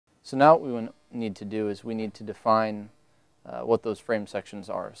So now what we need to do is we need to define what those frame sections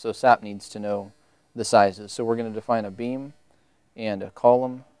are. So SAP needs to know the sizes. So we're going to define a beam and a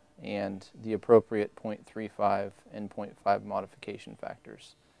column and the appropriate 0.35 and 0.5 modification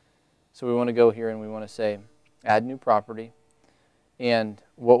factors. So we want to go here and we want to say add new property, and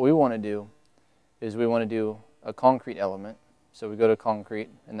what we want to do is we want to do a concrete element. So we go to concrete,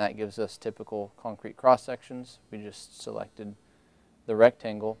 and that gives us typical concrete cross sections. We just selected the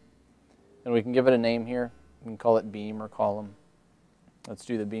rectangle, and we can give it a name here. We can call it beam or column. Let's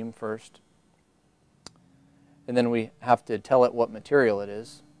do the beam first. And then we have to tell it what material it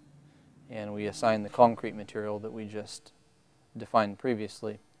is, and we assign the concrete material that we just defined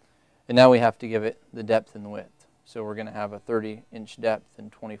previously. And now we have to give it the depth and the width. So we're going to have a 30-inch depth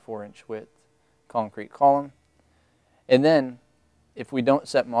and 24-inch width concrete column. And then, if we don't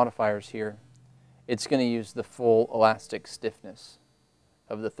set modifiers here, it's going to use the full elastic stiffness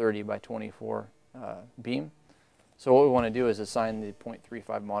of the 30 by 24 beam. So what we want to do is assign the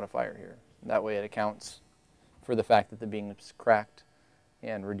 0.35 modifier here. That way it accounts for the fact that the beam is cracked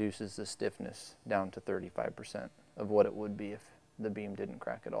and reduces the stiffness down to 35% of what it would be if the beam didn't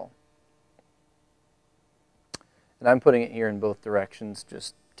crack at all. And I'm putting it here in both directions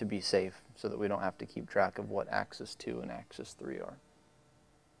just to be safe so that we don't have to keep track of what axis 2 and axis 3 are.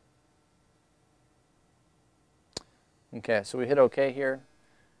 Okay, so we hit OK here,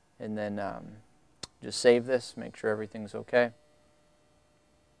 and then just save this, make sure everything's okay.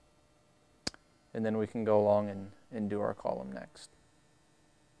 And then we can go along and do our column next.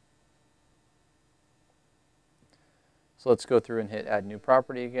 So let's go through and hit add new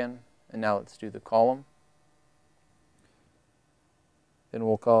property again, and now let's do the column. Then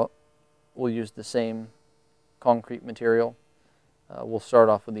we'll use the same concrete material. We'll start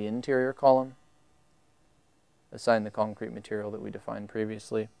off with the interior column, assign the concrete material that we defined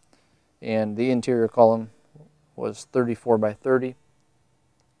previously. And the interior column was 34 by 30.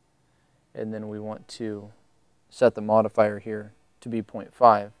 And then we want to set the modifier here to be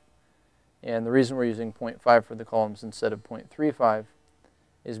 0.5. And the reason we're using 0.5 for the columns instead of 0.35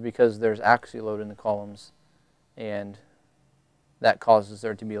 is because there's axial load in the columns, and that causes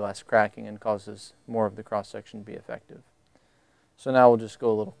there to be less cracking and causes more of the cross-section to be effective. So now we'll just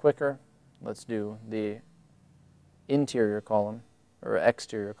go a little quicker. Let's do the interior column, or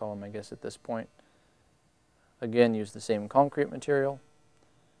exterior column, I guess, at this point. Again, use the same concrete material.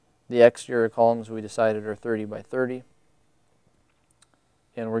 The exterior columns we decided are 30 by 30.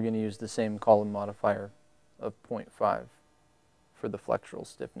 And we're going to use the same column modifier of 0.5 for the flexural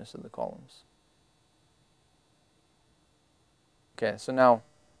stiffness of the columns. Okay, so now,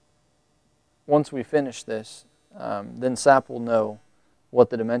 once we finish this, then SAP will know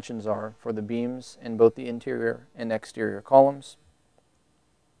what the dimensions are for the beams in both the interior and exterior columns,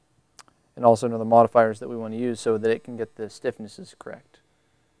 and also know the modifiers that we want to use so that it can get the stiffnesses correct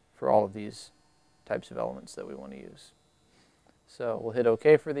for all of these types of elements that we want to use. So we'll hit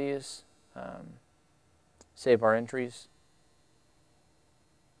OK for these, save our entries,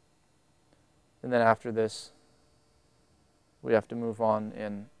 and then after this, we have to move on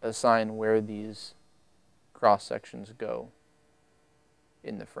and assign where these cross sections go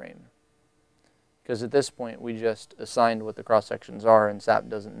in the frame. Because at this point we just assigned what the cross sections are and SAP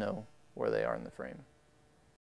doesn't know where they are in the frame.